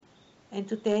And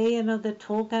today, the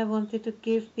talk I wanted to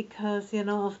give, because,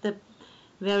 of the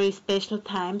very special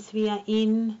times we are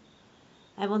in,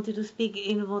 I wanted to speak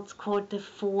in what's called the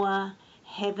 4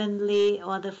 heavenly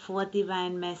or the 4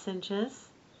 divine messengers.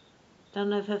 Don't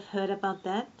know if I've heard about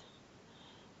that.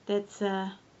 That's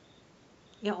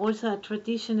also a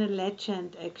traditional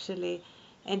legend, actually,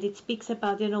 and it speaks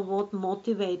about what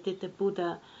motivated the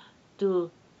Buddha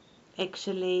to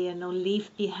actually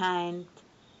leave behind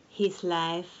his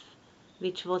life,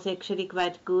 which was actually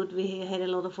quite good. We had a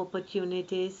lot of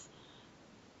opportunities,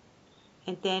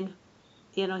 and then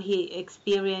he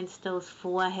experienced those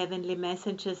 4 heavenly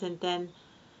messengers, and then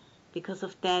because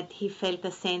of that he felt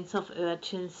a sense of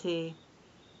urgency,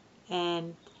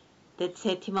 and that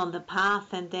set him on the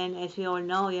path. And then, as we all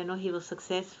know, he was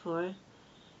successful,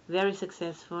 very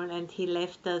successful, and he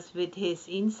left us with his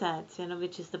insights,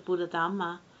 which is the Buddha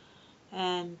Dhamma.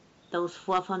 And those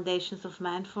 4 foundations of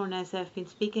mindfulness I've been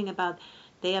speaking about,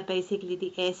 they are basically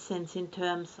the essence in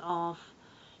terms of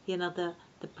the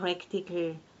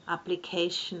practical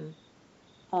application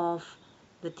of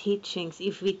the teachings.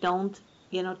 If we don't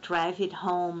drive it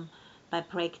home by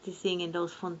practicing in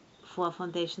those 4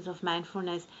 foundations of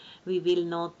mindfulness, we will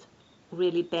not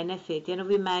really benefit.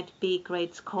 We might be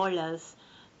great scholars,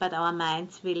 but our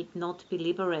minds will not be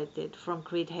liberated from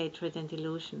greed, hatred, and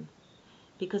delusion,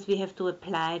 because we have to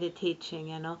apply the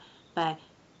teaching, by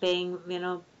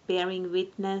bearing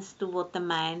witness to what the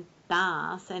mind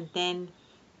does, and then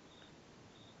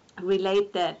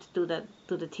relate that to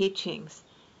the teachings,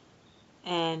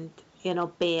 and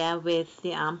bear with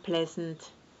the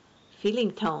unpleasant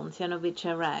feeling tones which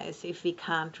arise if we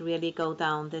can't really go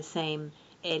down the same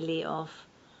alley of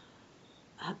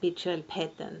habitual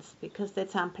patterns, because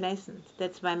that's unpleasant.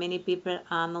 That's why many people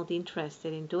are not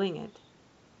interested in doing it.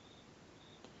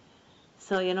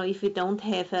 So if we don't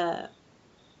have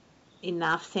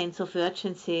enough sense of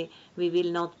urgency, we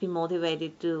will not be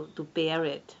motivated to bear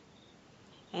it.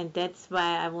 And that's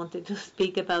why I wanted to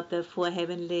speak about the 4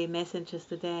 heavenly messengers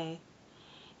today.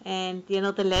 And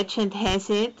the legend has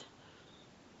it,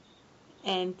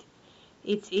 and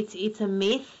it's a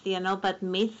myth, but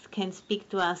myth can speak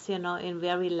to us in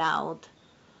very loud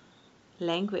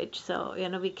language. So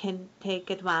we can take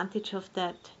advantage of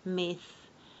that myth.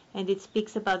 And it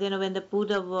speaks about when the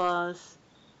Buddha was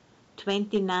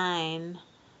 29,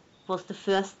 was the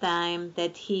first time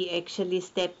that he actually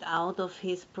stepped out of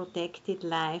his protected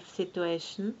life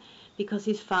situation, because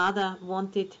his father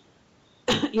wanted,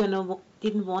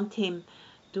 didn't want him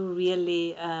to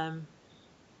really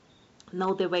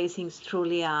know the way things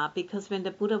truly are. Because when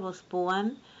the Buddha was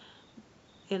born,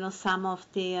 some of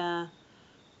the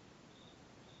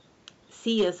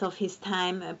seers of his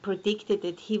time predicted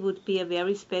that he would be a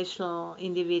very special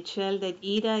individual, that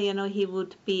either he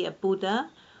would be a Buddha,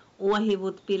 or he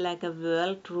would be like a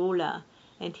world ruler.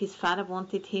 And his father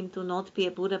wanted him to not be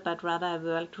a Buddha, but rather a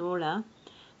world ruler.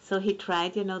 So he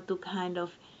tried, to kind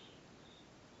of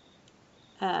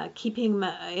keep him,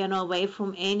 away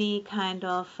from any kind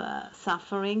of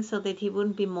suffering, so that he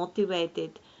wouldn't be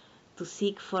motivated to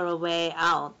seek for a way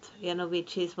out,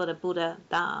 which is what a Buddha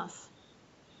does.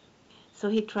 So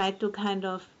he tried to kind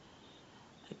of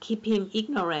keep him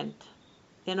ignorant,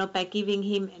 by giving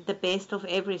him the best of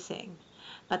everything.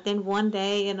 But then one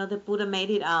day, the Buddha made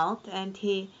it out, and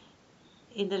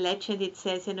in the legend it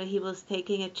says, he was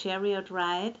taking a chariot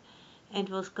ride and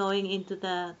was going into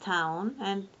the town,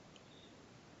 and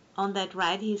on that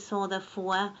ride he saw the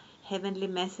 4 heavenly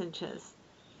messengers.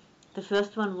 The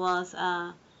first one was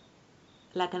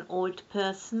like an old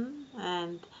person,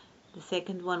 and the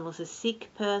second one was a sick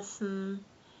person,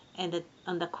 and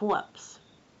a corpse.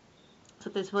 So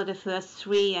these were the first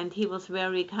 3, and he was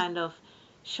very kind of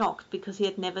shocked, because he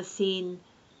had never seen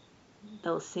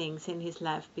those things in his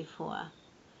life before.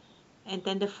 And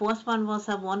then the 4th one was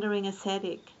a wandering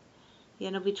ascetic,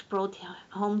 which brought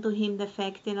home to him the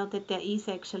fact, that there is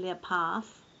actually a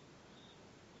path.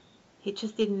 He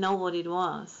just didn't know what it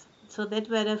was. So these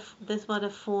were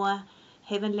the 4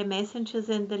 heavenly messengers.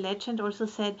 And the legend also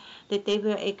said that they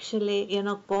were actually,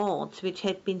 gods which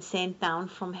had been sent down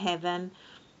from heaven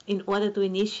in order to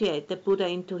initiate the Buddha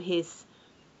into his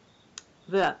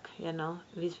work,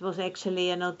 which was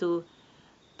actually,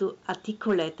 to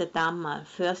articulate the Dhamma.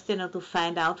 First, to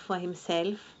find out for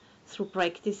himself through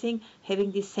practicing,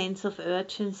 having this sense of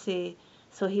urgency.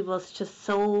 So he was just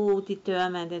so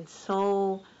determined and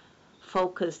so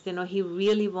focused. He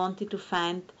really wanted to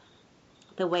find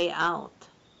the way out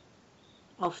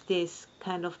of this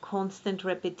kind of constant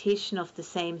repetition of the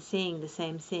same thing, and the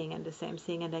same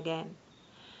thing, and again.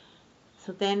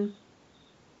 So then,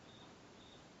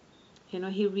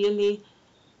 he really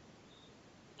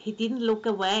he didn't look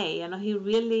away, he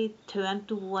really turned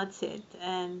towards it.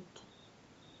 And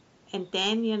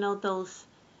then, those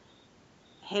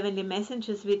heavenly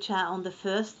messengers, which are on the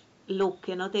first look,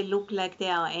 they look like they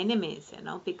are our enemies,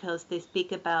 because they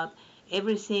speak about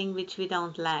everything which we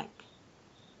don't like.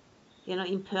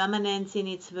 Impermanence in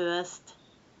its worst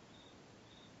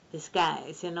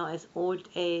disguise, as old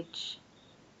age,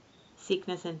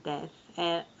 sickness and death.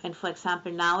 And for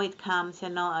example, now it comes,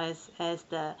 as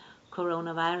the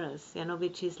coronavirus,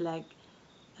 which is like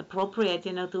appropriate,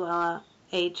 to our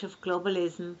age of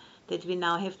globalism, that we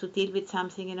now have to deal with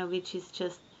something, which is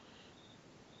just,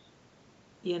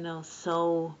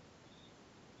 so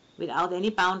without any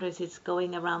boundaries, it's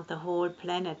going around the whole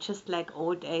planet, just like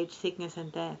old age, sickness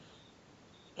and death.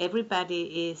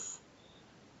 Everybody is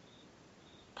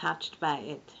touched by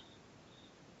it.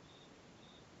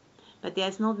 But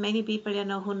there's not many people,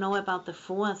 who know about the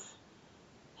fourth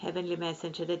heavenly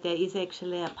messenger, that there is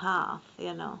actually a path,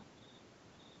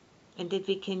 and that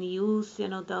we can use,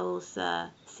 those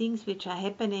things which are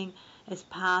happening as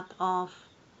part of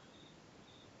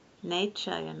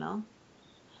nature,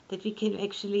 that we can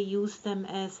actually use them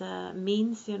as a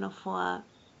means, for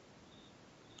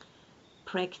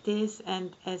practice,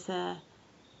 and as a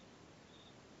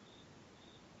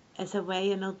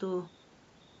way, to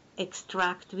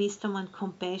extract wisdom and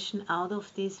compassion out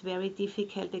of these very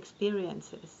difficult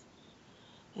experiences.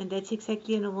 And that's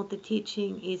exactly, what the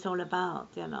teaching is all about,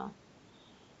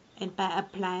 And by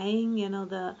applying,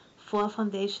 the 4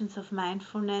 foundations of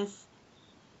mindfulness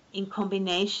in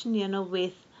combination,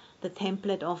 with the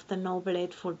template of the Noble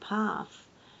Eightfold Path,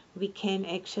 we can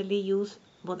actually use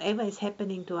whatever is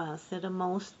happening to us, the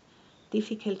most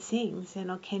difficult things,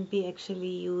 can be actually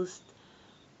used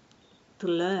to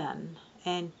learn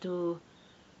and to,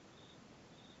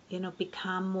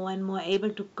 become more and more able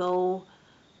to go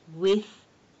with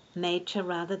nature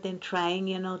rather than trying,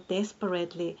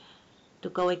 desperately to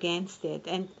go against it.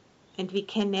 And we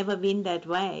can never win that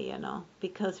way,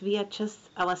 because we are just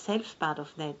ourselves part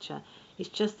of nature. It's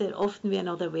just that often we are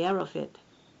not aware of it,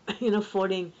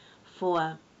 falling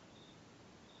for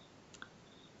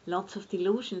lots of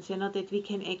delusions, that we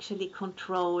can actually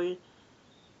control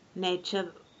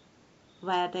nature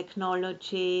via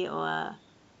technology or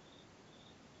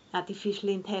artificial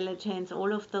intelligence,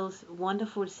 all of those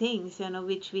wonderful things,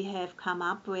 which we have come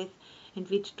up with and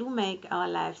which do make our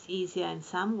lives easier in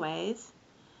some ways,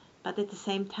 but at the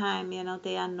same time,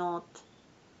 they are not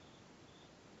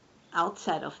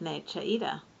outside of nature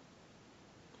either.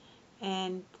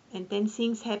 And then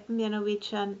things happen,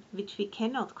 which we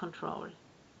cannot control.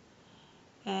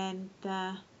 And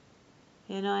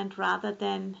and rather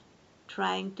than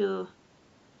trying to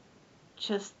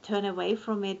just turn away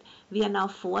from it, we are now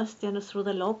forced, through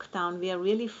the lockdown, we are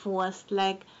really forced,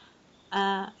 like,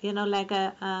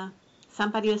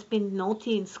 somebody who's been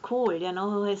naughty in school,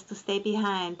 who has to stay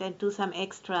behind and do some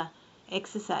extra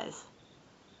exercise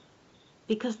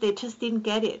because they just didn't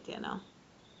get it,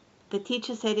 The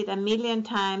teacher said it a million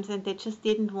times and they just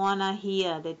didn't want to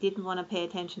hear, they didn't want to pay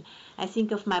attention. I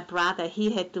think of my brother,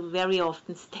 he had to very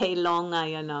often stay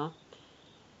longer,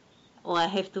 or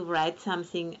have to write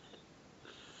something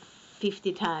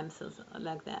 50 times or so,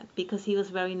 like that, because he was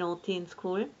very naughty in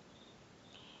school.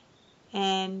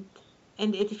 And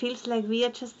it feels like we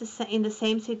are just in the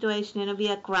same situation, we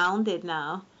are grounded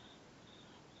now.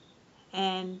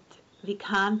 And we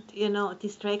can't,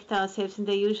 distract ourselves in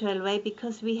the usual way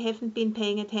because we haven't been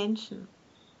paying attention.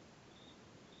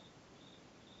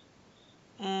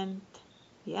 And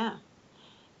yeah,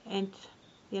 and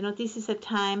this is a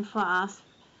time for us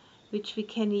which we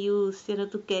can use,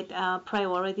 to get our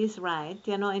priorities right,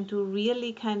 and to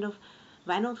really kind of,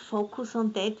 why not focus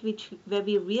on that where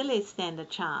we really stand a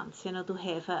chance, to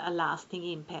have a lasting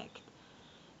impact.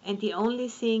 And the only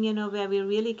thing, where we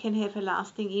really can have a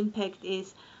lasting impact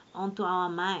is onto our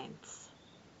minds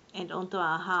and onto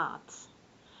our hearts.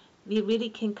 We really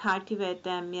can cultivate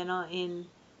them,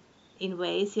 in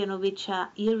ways, which are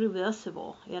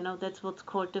irreversible. That's what's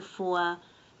called the 4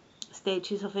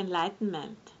 stages of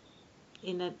enlightenment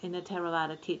in a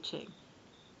Theravada teaching.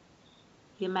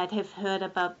 You might have heard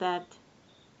about that.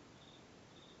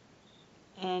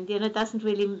 And, it doesn't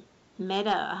really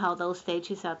matter how those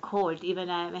stages are called.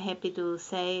 Even I'm happy to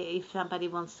say if somebody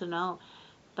wants to know.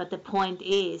 But the point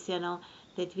is,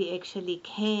 that we actually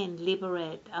can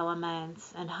liberate our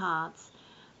minds and hearts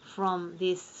from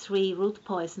these 3 root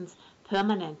poisons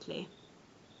permanently.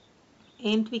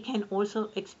 And we can also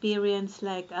experience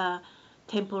like a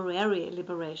temporary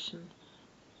liberation.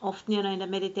 Often, in the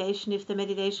meditation, if the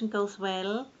meditation goes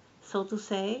well, so to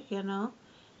say,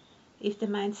 if the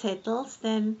mind settles,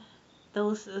 then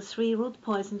those three root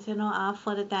poisons, are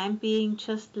for the time being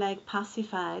just like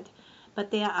pacified,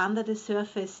 but they are under the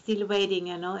surface still waiting,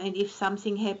 and if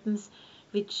something happens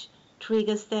which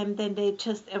triggers them, then they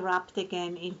just erupt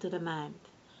again into the mind.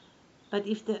 But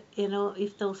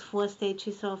if those 4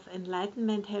 stages of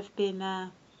enlightenment have been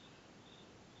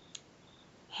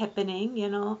happening,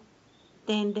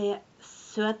 then there are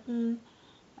certain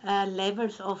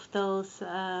levels of those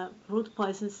root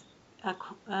poisons are,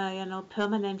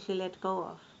 permanently let go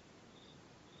of.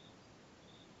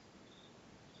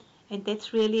 And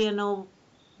that's really,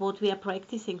 what we are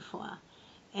practicing for.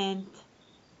 And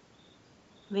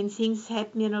when things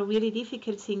happen, really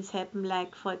difficult things happen,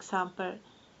 like, for example,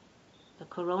 the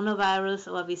coronavirus,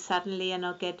 or we suddenly,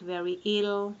 get very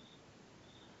ill,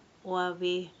 or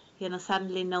we,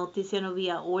 suddenly notice, we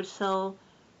are also,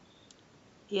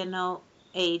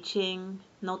 aging,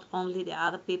 not only the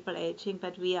other people aging,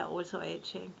 but we are also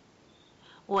aging.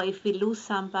 Or if we lose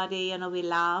somebody, we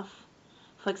laugh.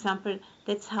 For example,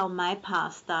 that's how my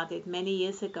past started many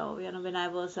years ago, when I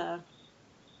was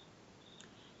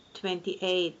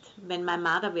 28, when my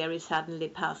mother very suddenly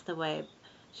passed away.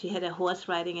 She had a horse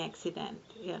riding accident,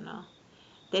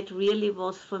 That really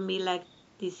was for me like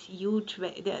this huge,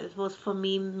 that was for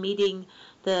me meeting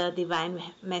the divine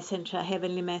messenger,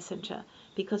 heavenly messenger,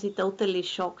 because it totally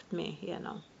shocked me,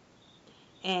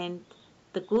 And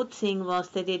the good thing was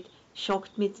that it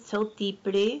shocked me so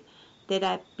deeply that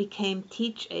I became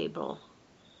teachable,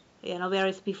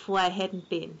 whereas before I hadn't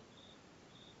been.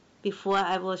 Before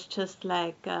I was just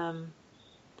like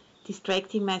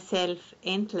distracting myself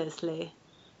endlessly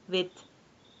with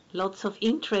lots of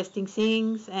interesting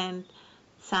things and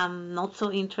some not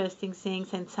so interesting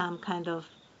things and some kind of,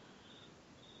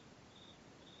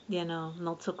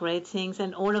 not so great things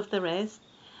and all of the rest.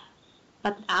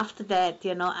 But after that,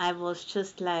 I was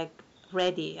just like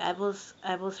ready. I was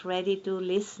ready to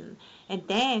listen. And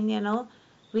then,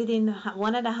 within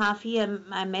 1.5 years,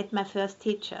 I met my first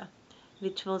teacher,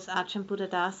 which was Ajahn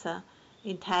Buddhadasa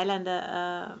in Thailand,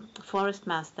 a forest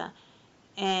master.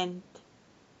 And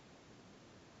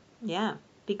yeah,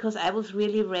 because I was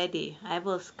really ready. I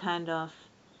was kind of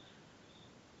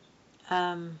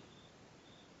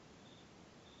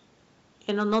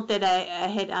not that I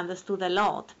had understood a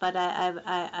lot, but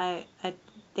I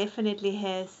definitely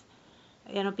has,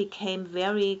 became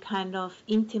very kind of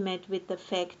intimate with the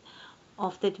fact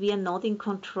of that we are not in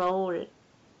control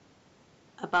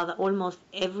about almost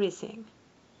everything,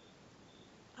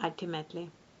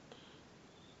 ultimately.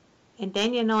 And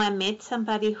then, I met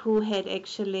somebody who had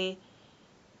actually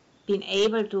been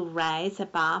able to rise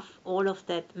above all of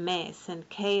that mess and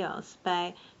chaos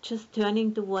by just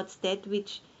turning towards that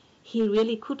which he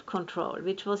really could control,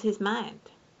 which was his mind.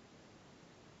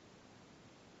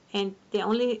 And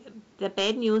the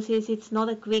bad news is it's not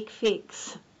a quick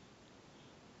fix.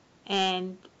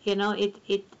 And,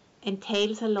 it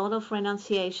entails a lot of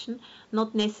renunciation,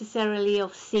 not necessarily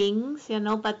of things,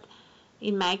 but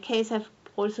in my case, I've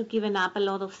also given up a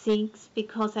lot of things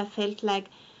because I felt like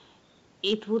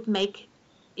it would make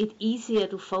it easier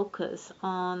to focus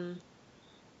on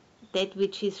that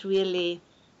which is really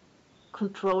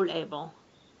controllable.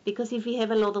 Because if we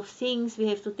have a lot of things, we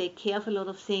have to take care of a lot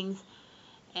of things,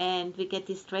 and we get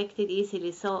distracted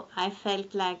easily. So I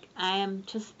felt like I am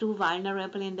just too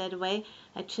vulnerable in that way.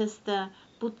 I just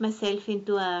put myself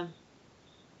into a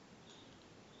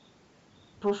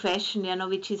profession,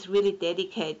 which is really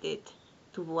dedicated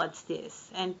towards this,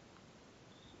 and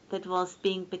that was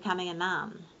becoming a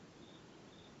nun.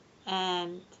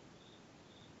 And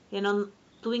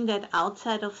doing that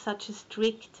outside of such a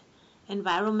strict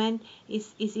environment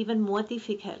is even more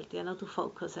difficult, to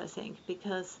focus, I think,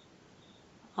 because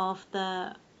of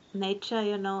the nature,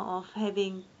 of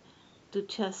having to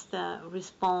just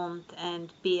respond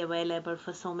and be available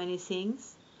for so many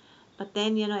things. But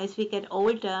then, as we get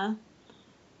older,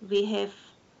 we have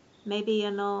maybe,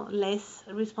 less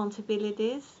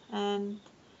responsibilities, and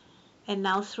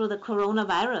now through the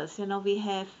coronavirus,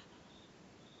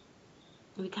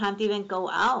 we can't even go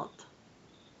out.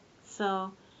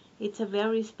 So it's a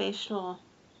very special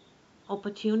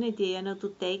opportunity,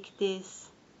 to take this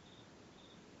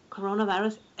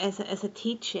coronavirus as a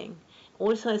teaching,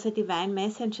 also as a divine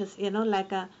messenger,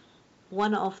 like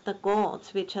one of the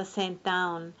gods which are sent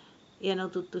down,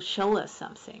 to show us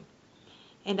something.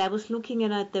 And I was looking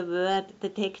at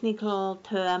the technical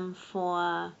term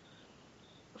for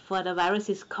the virus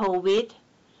is COVID,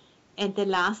 and the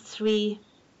last 3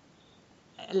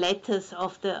 letters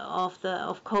of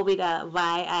COVID are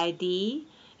YID,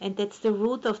 and that's the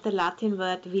root of the Latin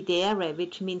word videre,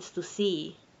 which means to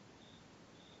see.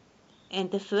 And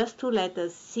the first two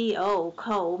letters, CO,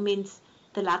 co, means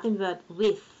the Latin word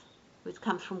with, which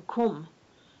comes from cum.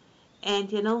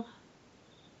 And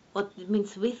what it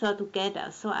means with or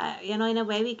together. So, in a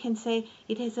way we can say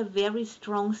it has a very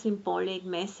strong symbolic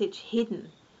message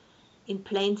hidden in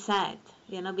plain sight,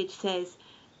 which says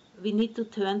we need to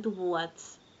turn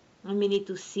towards and we need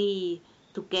to see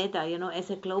together, as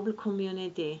a global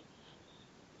community,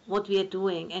 what we are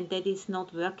doing, and that is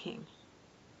not working.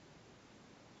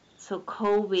 So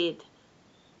COVID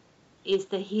is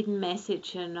the hidden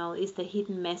message, is the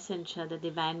hidden messenger, the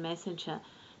divine messenger,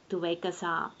 to wake us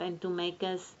up and to make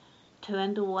us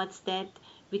turn towards that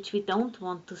which we don't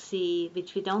want to see,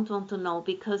 which we don't want to know,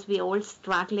 because we're all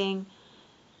struggling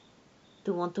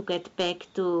to want to get back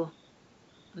to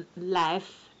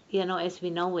life, as we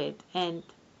know it. And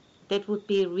that would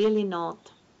be really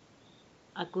not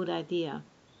a good idea.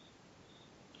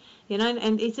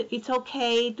 And it's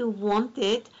okay to want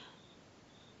it,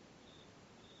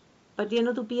 but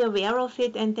to be aware of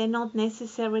it and then not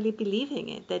necessarily believing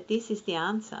it, that this is the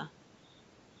answer.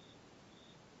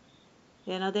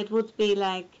 That would be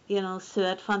like,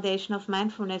 third foundation of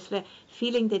mindfulness,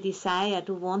 feeling the desire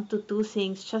to want to do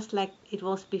things just like it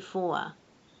was before.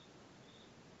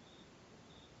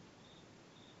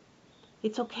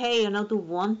 It's okay, to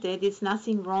want it. It's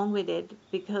nothing wrong with it,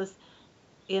 because,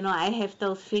 I have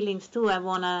those feelings too. I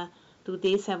want to do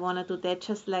this, I want to do that,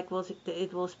 just like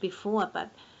it was before. But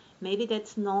maybe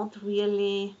that's not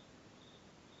really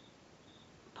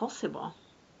possible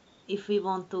if we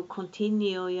want to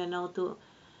continue, to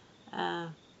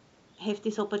have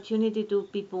this opportunity to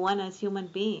be born as human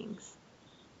beings.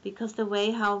 Because the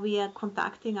way how we are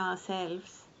conducting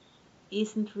ourselves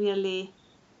isn't really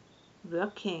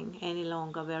working any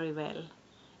longer very well.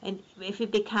 And if we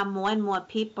become more and more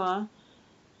people,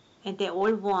 and they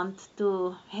all want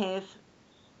to have,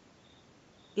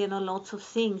 lots of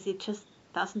things, it just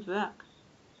doesn't work.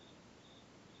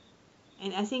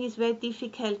 And I think it's very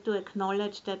difficult to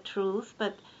acknowledge that truth,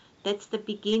 but that's the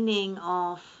beginning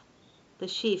of the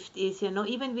shift, is,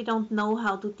 even we don't know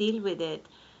how to deal with it,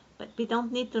 but we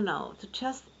don't need to know, to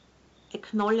just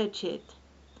acknowledge it.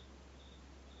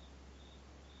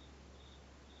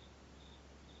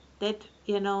 That,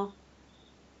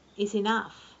 is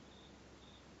enough.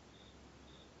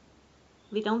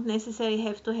 We don't necessarily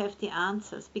have to have the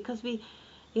answers, because we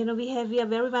are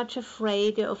very much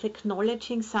afraid of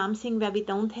acknowledging something where we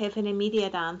don't have an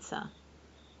immediate answer.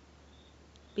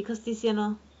 Because this,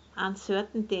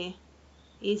 uncertainty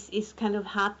is kind of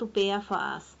hard to bear for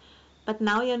us. But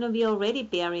now, we are already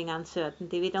bearing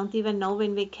uncertainty. We don't even know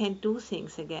when we can do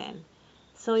things again.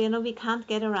 So, we can't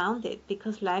get around it,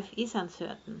 because life is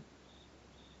uncertain.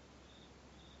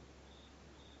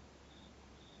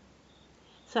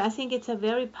 So I think it's a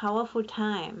very powerful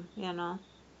time,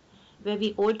 where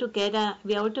we are all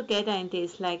together in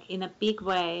this, like in a big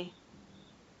way.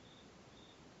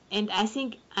 And I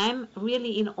think I'm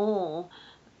really in awe,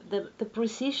 the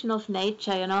precision of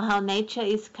nature, how nature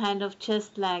is kind of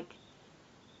just like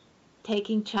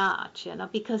taking charge,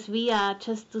 because we are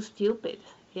just too stupid,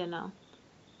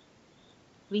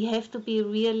 We have to be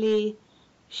really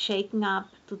shaken up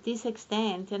to this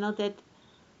extent, that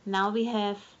now we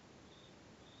have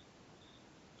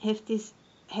this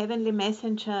heavenly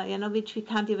messenger, which we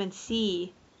can't even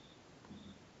see,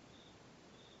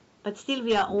 but still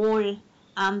we are all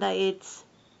under its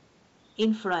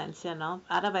influence,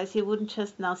 Otherwise you wouldn't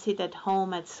just now sit at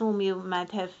home at Zoom. You might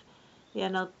have,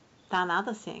 done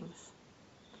other things.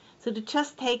 So to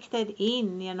just take that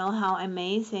in, how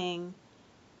amazing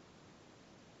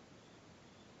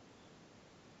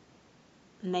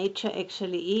nature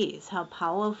actually is, how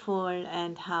powerful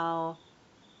and how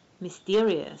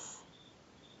mysterious.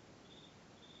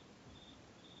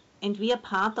 And we are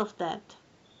part of that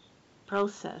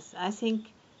process. I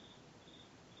think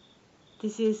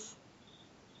this is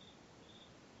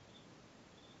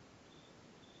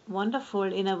wonderful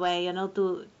in a way,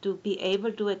 to be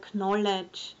able to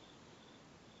acknowledge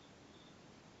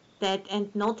that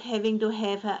and not having to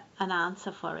have an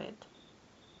answer for it.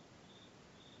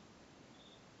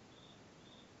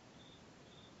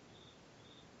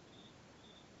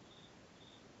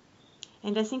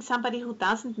 And I think somebody who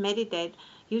doesn't meditate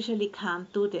usually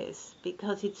can't do this,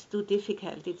 because it's too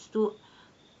difficult.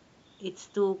 It's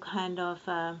too kind of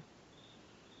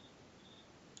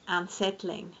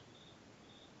unsettling.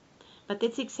 But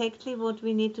that's exactly what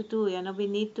we need to do. We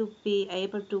need to be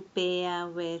able to bear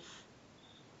with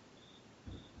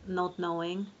not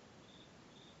knowing,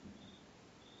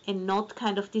 and not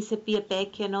kind of disappear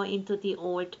back, into the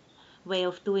old way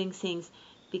of doing things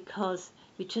because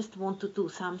we just want to do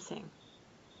something.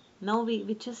 No,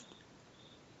 we just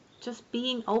just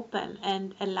being open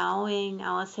and allowing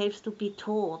ourselves to be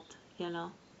taught,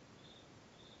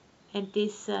 And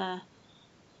this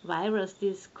virus,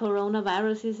 this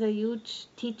coronavirus, is a huge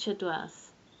teacher to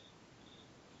us.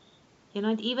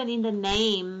 And even in the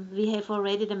name, we have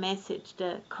already the message,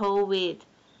 the COVID,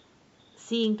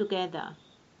 seeing together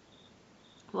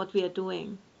what we are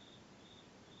doing.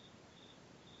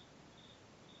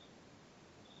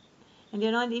 And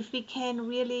and if we can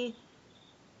really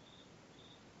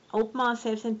open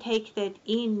ourselves and take that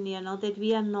in, that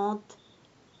we are not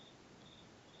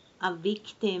a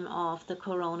victim of the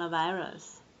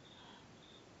coronavirus,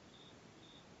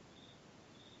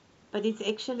 but it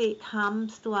actually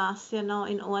comes to us, in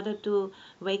order to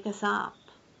wake us up.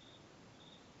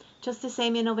 Just the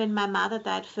same, when my mother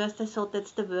died, first I thought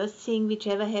that's the worst thing which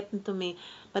ever happened to me.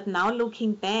 But now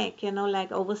looking back,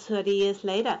 like over 30 years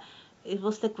later, it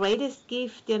was the greatest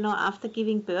gift, after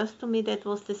giving birth to me. That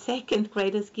was the second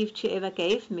greatest gift she ever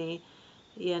gave me,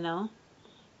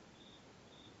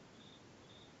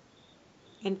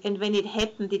 And when it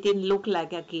happened, it didn't look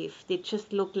like a gift. It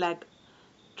just looked like a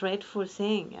dreadful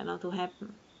thing, to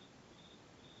happen.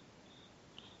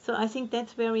 So I think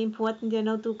that's very important,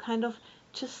 to kind of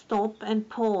just stop and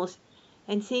pause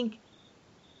and think,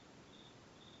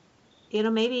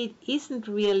 maybe it isn't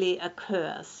really a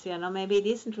curse, maybe it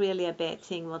isn't really a bad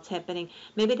thing what's happening.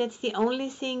 Maybe that's the only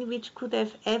thing which could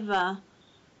have ever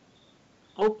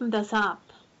opened us up.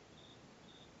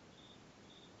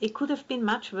 It could have been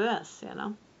much worse,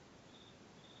 And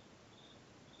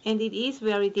it is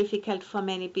very difficult for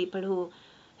many people who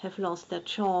have lost their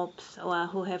jobs or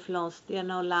who have lost,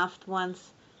 loved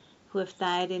ones who have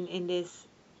died in this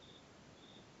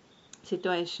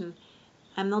situation.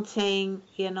 I'm not saying,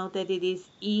 that it is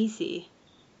easy.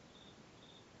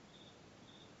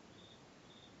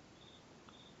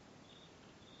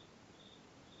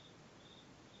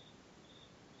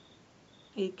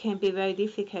 It can be very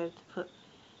difficult for,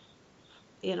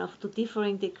 to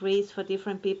differing degrees for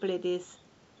different people. It is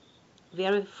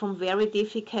from very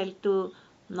difficult to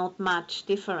not much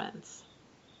difference.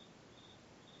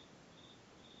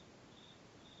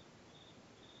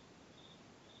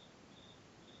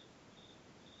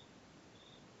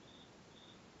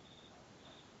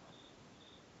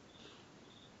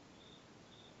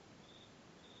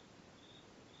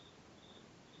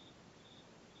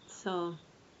 So,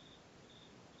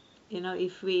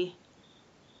 if we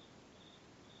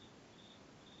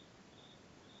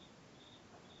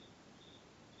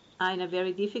are in a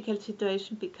very difficult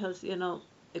situation because,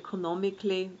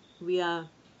 economically we are,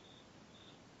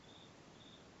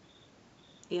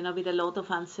 with a lot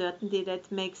of uncertainty,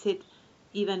 that makes it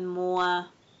even more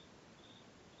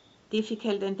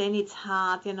difficult, and then it's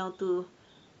hard, to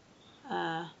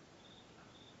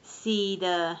see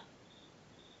the,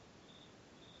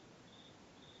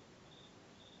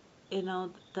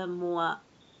 the more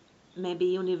maybe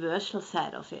universal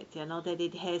side of it, that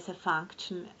it has a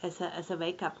function as a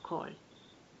wake-up call.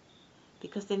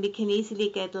 Because then we can easily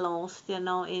get lost,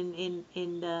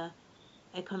 in the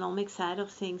economic side of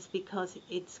things, because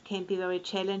it can be very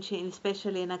challenging,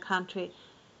 especially in a country,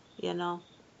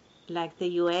 like the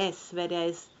US, where there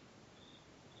is,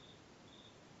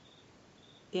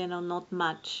 not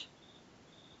much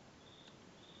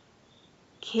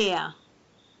care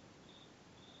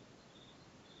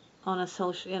on a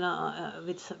social,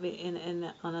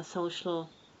 on a social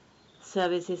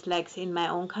services like in my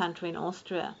own country, in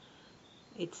Austria.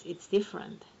 It's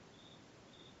different,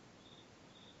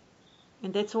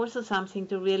 and that's also something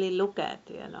to really look at.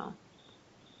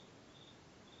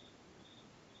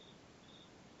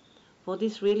 What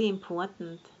is really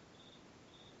important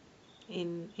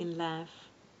in life.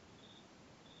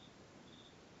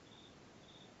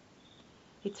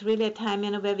 It's really a time,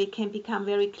 where we can become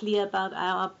very clear about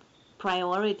our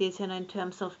priorities, in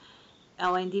terms of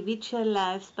our individual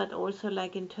lives, but also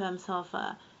like in terms of,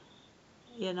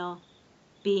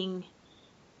 being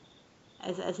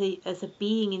as a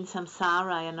being in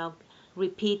samsara,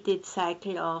 repeated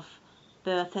cycle of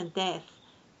birth and death.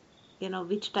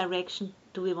 Which direction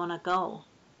do we want to go?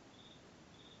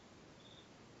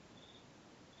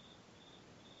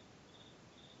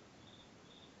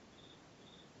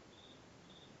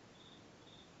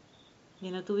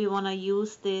 Do we want to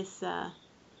use this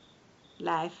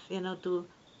life, to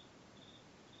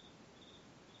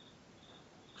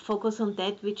focus on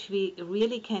that which we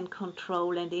really can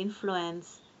control and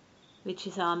influence, which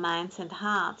is our minds and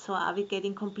hearts? So are we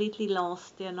getting completely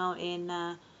lost, in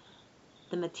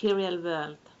the material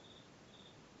world?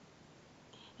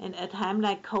 And at a time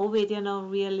like COVID,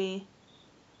 really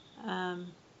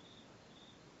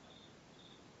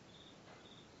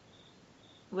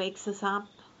wakes us up,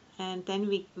 and then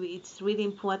it's really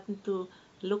important to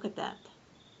look at that.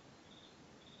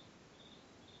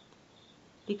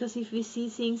 Because if we see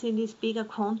things in this bigger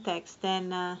context,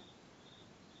 then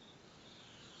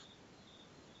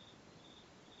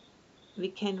we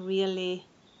can really,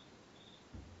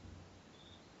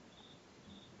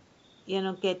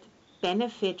 get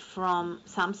benefit from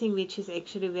something which is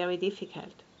actually very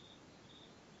difficult.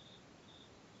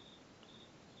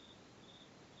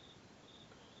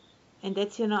 And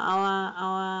that's,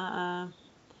 our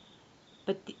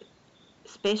but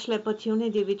special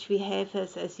opportunity which we have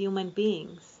as human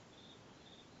beings,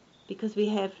 because we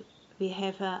have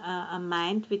a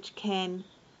mind which can,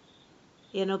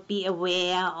 be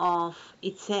aware of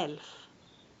itself.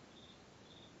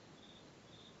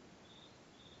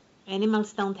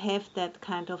 Animals don't have that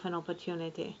kind of an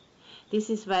opportunity. This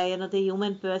is why, the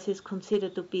human birth is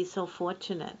considered to be so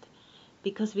fortunate,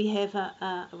 because we have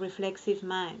a reflexive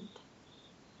mind.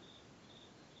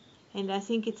 And I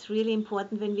think it's really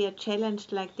important when we are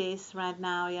challenged like this right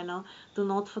now, to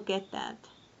not forget that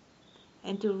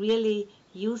and to really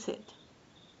use it.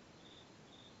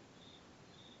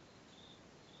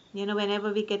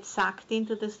 Whenever we get sucked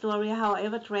into the story,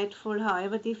 however dreadful,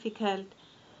 however difficult,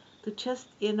 to just,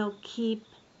 keep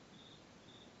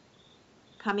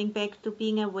coming back to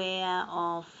being aware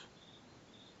of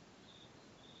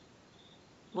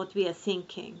what we are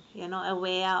thinking,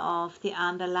 aware of the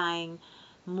underlying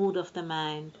mood of the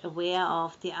mind, aware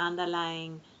of the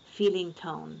underlying feeling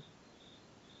tone,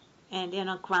 and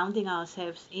grounding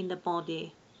ourselves in the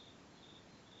body,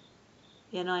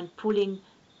 and pulling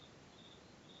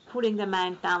the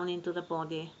mind down into the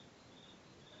body.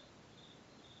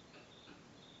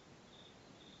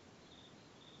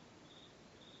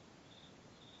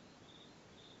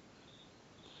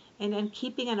 And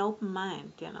keeping an open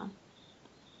mind,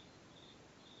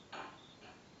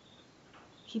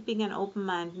 keeping an open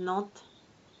mind, not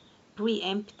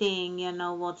preempting,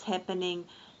 what's happening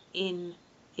in,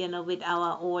 with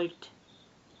our old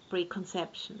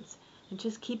preconceptions, and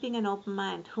just keeping an open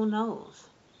mind. Who knows?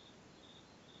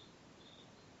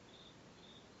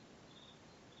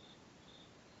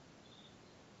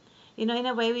 In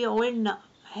a way, we all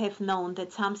have known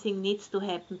that something needs to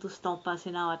happen to stop us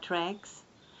in our tracks,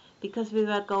 because we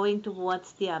were going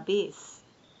towards the abyss,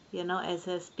 as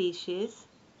a species.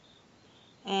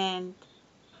 And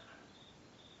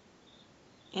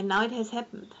now it has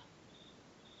happened.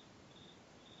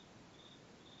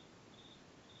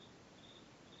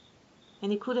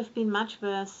 And it could have been much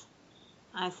worse,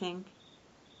 I think.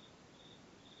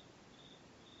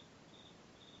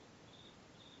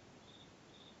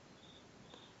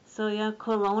 So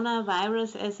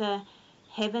coronavirus as a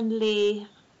heavenly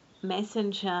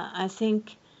messenger, I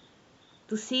think,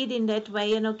 to see it in that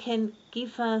way, can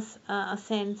give us a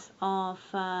sense of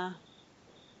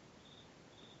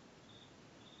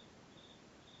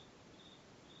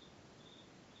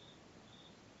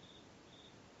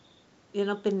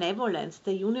benevolence.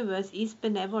 The universe is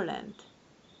benevolent,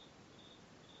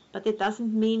 but it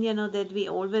doesn't mean, that we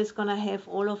always gonna have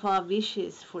all of our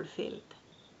wishes fulfilled.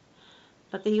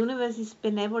 But the universe is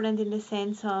benevolent in the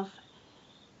sense of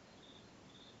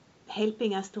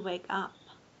helping us to wake up,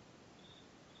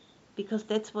 because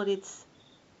that's what it's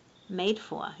made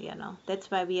for,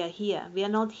 That's why we are here. We are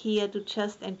not here to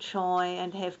just enjoy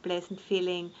and have pleasant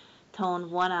feeling tone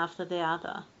one after the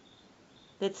other.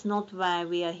 That's not why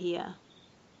we are here.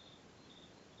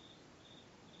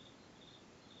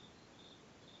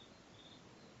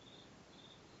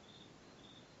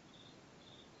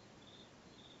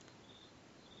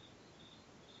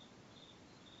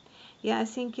 Yeah, I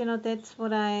think, that's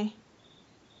what I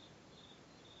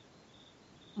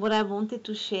wanted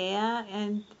to share,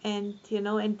 and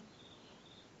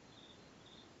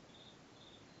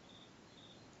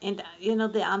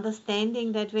the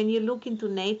understanding that when you look into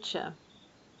nature,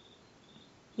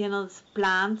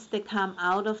 plants, they come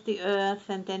out of the earth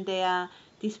and then they are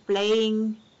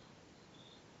displaying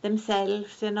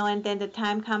themselves, and then the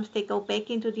time comes they go back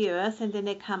into the earth and then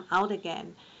they come out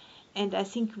again. And I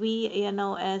think we,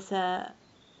 as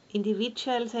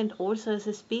individuals and also as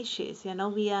a species,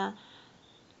 we are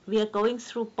going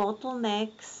through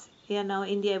bottlenecks, in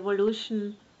the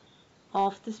evolution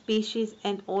of the species,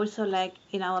 and also like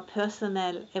in our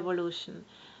personal evolution.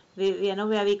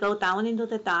 Where we go down into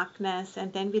the darkness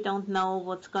and then we don't know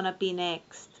what's gonna be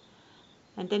next.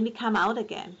 And then we come out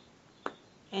again.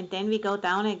 And then we go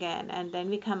down again and then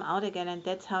we come out again, and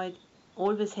that's how it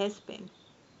always has been.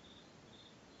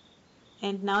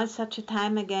 And now it's such a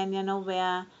time again,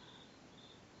 where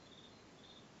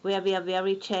we are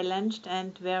very challenged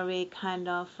and very kind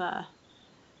of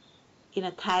in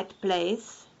a tight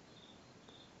place.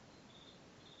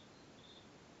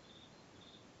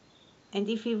 And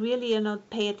if we really,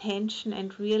 pay attention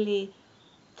and really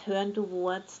turn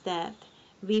towards that,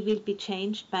 we will be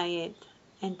changed by it.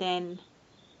 And then,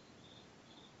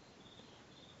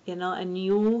 a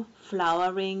new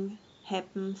flowering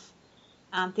happens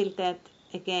until that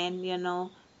again,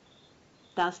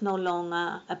 does no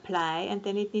longer apply, and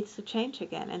then it needs to change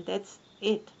again, and that's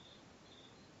it.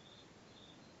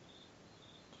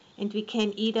 And we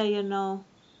can either,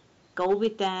 go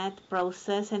with that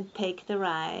process and take the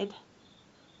ride,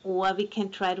 or we can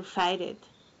try to fight it.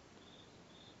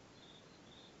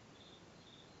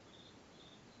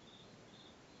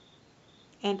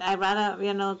 And I rather,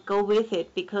 go with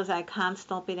it because I can't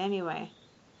stop it anyway.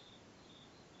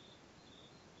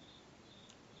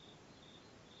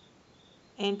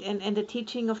 And the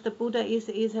teaching of the Buddha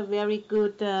is a very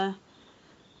good a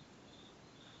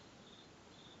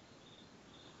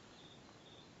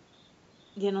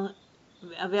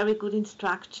very good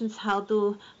instructions how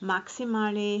to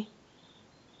maximally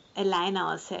align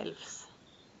ourselves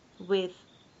with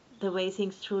the way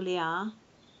things truly are.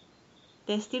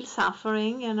 There's still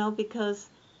suffering, because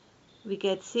we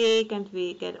get sick and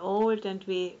we get old and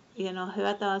we,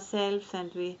 hurt ourselves,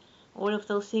 and all of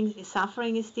those things.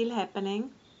 Suffering is still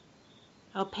happening,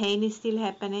 or pain is still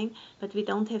happening, but we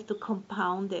don't have to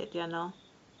compound it,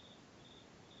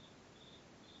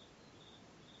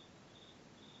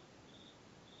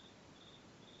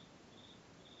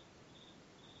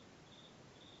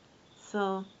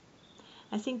 So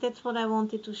I think that's what I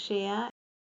wanted to share.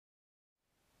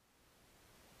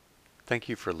 Thank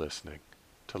you for listening.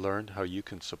 To learn how you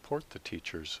can support the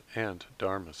teachers and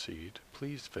Dharma Seed,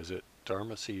 please visit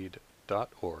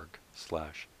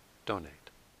dharmaseed.org/donate.